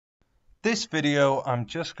This video, I'm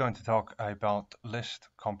just going to talk about list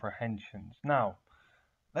comprehensions. Now,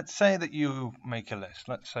 let's say that you make a list.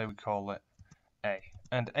 Let's say we call it A.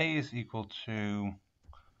 And A is equal to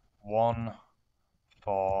 1,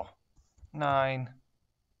 4, 9,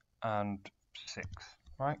 and 6,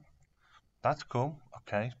 right? That's cool.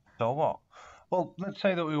 Okay, so what? Well, let's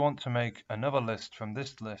say that we want to make another list from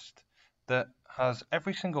this list that has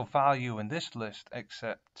every single value in this list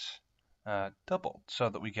except doubled, so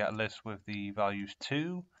that we get a list with the values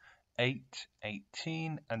 2, 8,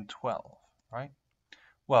 18, and 12, right?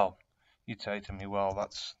 Well, you'd say to me, well,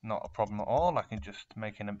 that's not a problem at all. I can just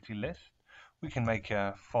make an empty list. We can make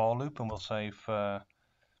a for loop, and we'll say for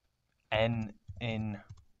n in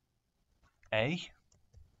A,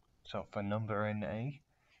 so for number in A,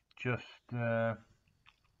 just I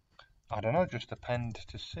don't know, just append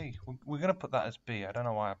to C. We're going to put that as B. I don't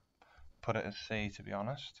know why I put it as C, to be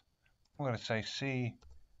honest. We're going to say C.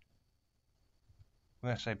 We're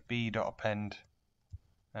going to say B dot append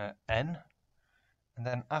n, and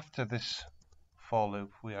then after this for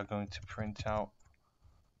loop, we are going to print out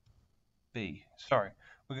B. Sorry,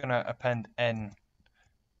 we're going to append n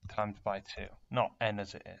times by 2, not n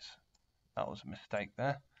as it is. That was a mistake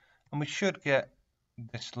there. And we should get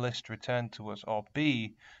this list returned to us, or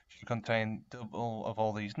B should contain double of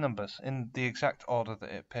all these numbers in the exact order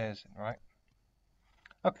that it appears in, right?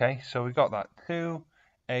 Okay, so we got that. 2,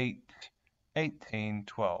 8, 18,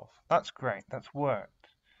 12. That's great, that's worked.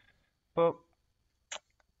 But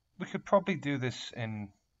we could probably do this in,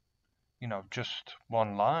 just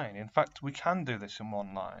one line. In fact, we can do this in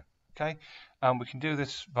one line, okay? We can do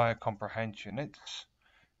this via comprehension. It's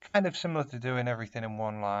kind of similar to doing everything in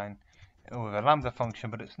one line with a lambda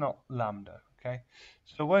function, but it's not lambda, okay?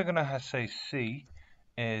 So we're going to say C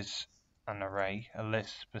is an array, a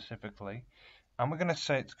list specifically, and we're going to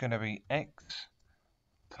say it's going to be x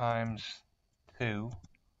times 2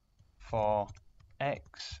 for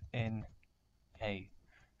x in A.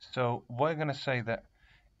 So we're going to say that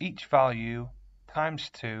each value times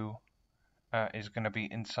 2 is going to be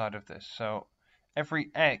inside of this. So every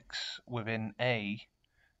x within A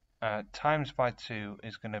times by 2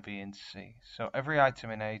 is going to be in C. So every item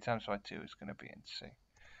in A times by 2 is going to be in C.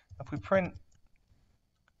 If we print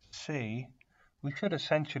C, we should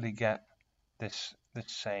essentially get this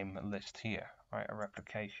same list here, right? A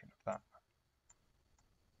replication of that.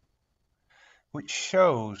 Which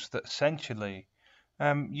shows that essentially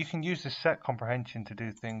you can use this set comprehension to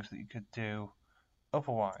do things that you could do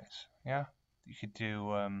otherwise, yeah? You could do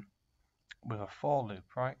with a for loop,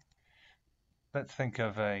 right? Let's think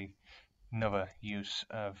of another use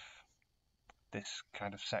of this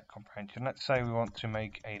kind of set comprehension. Let's say we want to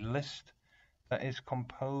make a list that is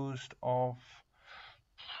composed of,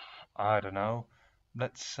 I don't know,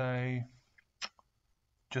 let's say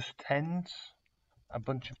just tens, a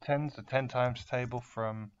bunch of tens, a 10 times table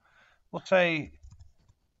from, we'll say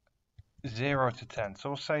 0 to 10.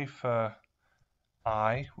 So we'll say for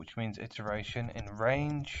I, which means iteration, in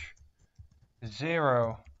range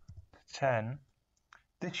 0 to 10,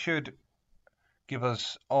 this should give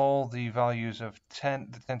us all the values of 10,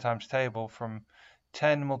 the 10 times table from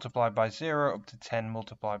 10 multiplied by 0 up to 10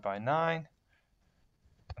 multiplied by 9.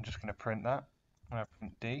 I'm just going to print that. I'm going to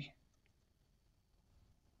print D.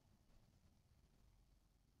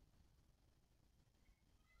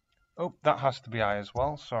 Oh, that has to be I as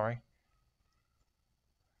well, sorry.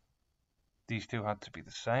 These two had to be the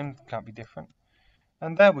same, can't be different.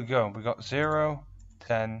 And there we go, we got 0,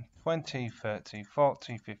 10, 20, 30,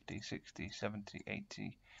 40, 50, 60, 70,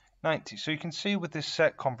 80, 90. So you can see with this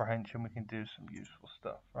set comprehension we can do some useful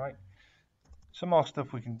stuff, right? Some more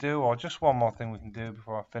stuff we can do, or just one more thing we can do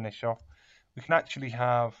before I finish off. We can actually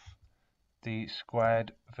have the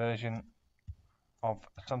squared version of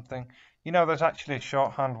something. You know, there's actually a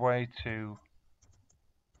shorthand way to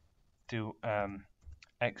do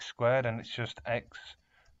x squared, and it's just x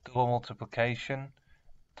double multiplication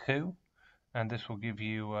 2, and this will give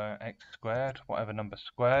you x squared, whatever number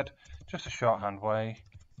squared. Just a shorthand way.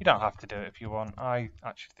 You don't have to do it if you want. I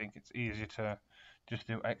actually think it's easier to just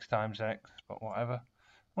do x times x, but whatever. I'm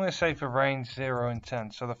going to say for range 0 and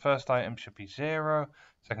 10. So the first item should be 0,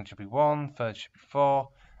 second should be 1, third should be 4,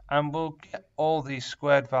 and we'll get all these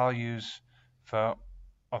squared values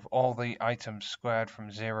of all the items squared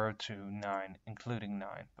from 0 to 9, including 9,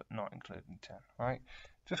 but not including 10, right?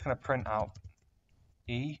 Just going to print out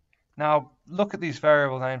E. Now, look at these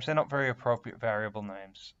variable names. They're not very appropriate variable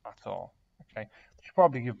names at all, okay? We should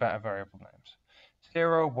probably give better variable names.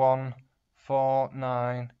 0, 1, 4,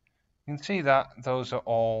 9. You can see that those are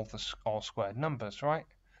all squared numbers, right?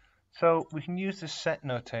 So we can use this set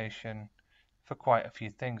notation for quite a few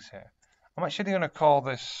things here. I'm actually going to call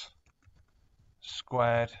this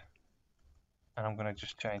squared, and I'm going to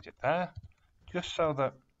just change it there, just so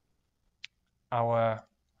that our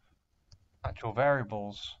actual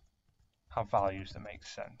variables have values that make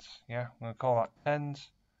sense. Yeah, I'm going to call that tens,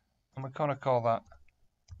 and we're going to call that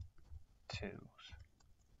twos.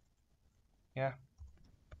 Yeah,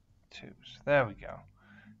 twos. There we go.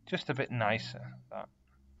 Just a bit nicer, that.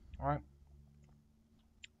 Alright?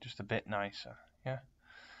 Just a bit nicer. Yeah.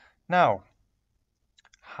 Now,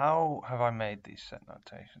 how have I made these set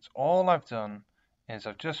notations? All I've done is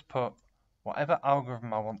I've just put whatever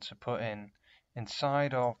algorithm I want to put in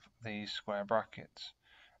inside of these square brackets.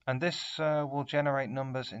 And this will generate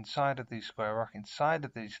numbers inside of these square brackets, inside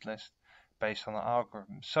of these lists, based on the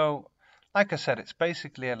algorithm. So, like I said, it's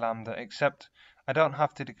basically a lambda, except I don't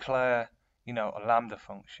have to declare, a lambda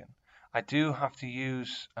function. I do have to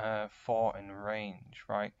use for in range,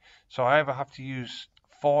 right? So I either have to use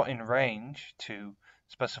for in range to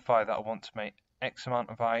specify that I want to make X amount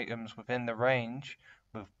of items within the range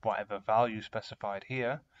with whatever value specified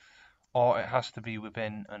here, or it has to be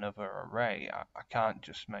within another array. I can't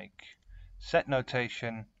just make set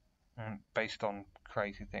notation based on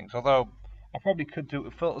crazy things. Although I probably could do it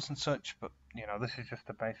with filters and such, but this is just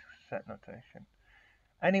the basic set notation.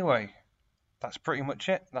 Anyway, that's pretty much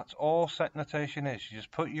it. That's all set notation is. You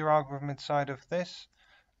just put your algorithm inside of this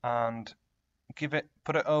and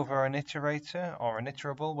put it over an iterator or an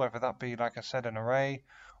iterable, whether that be, like I said, an array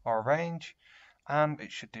or a range, and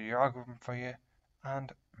it should do your algorithm for you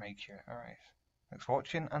and make your arrays. Thanks for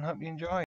watching and hope you enjoy.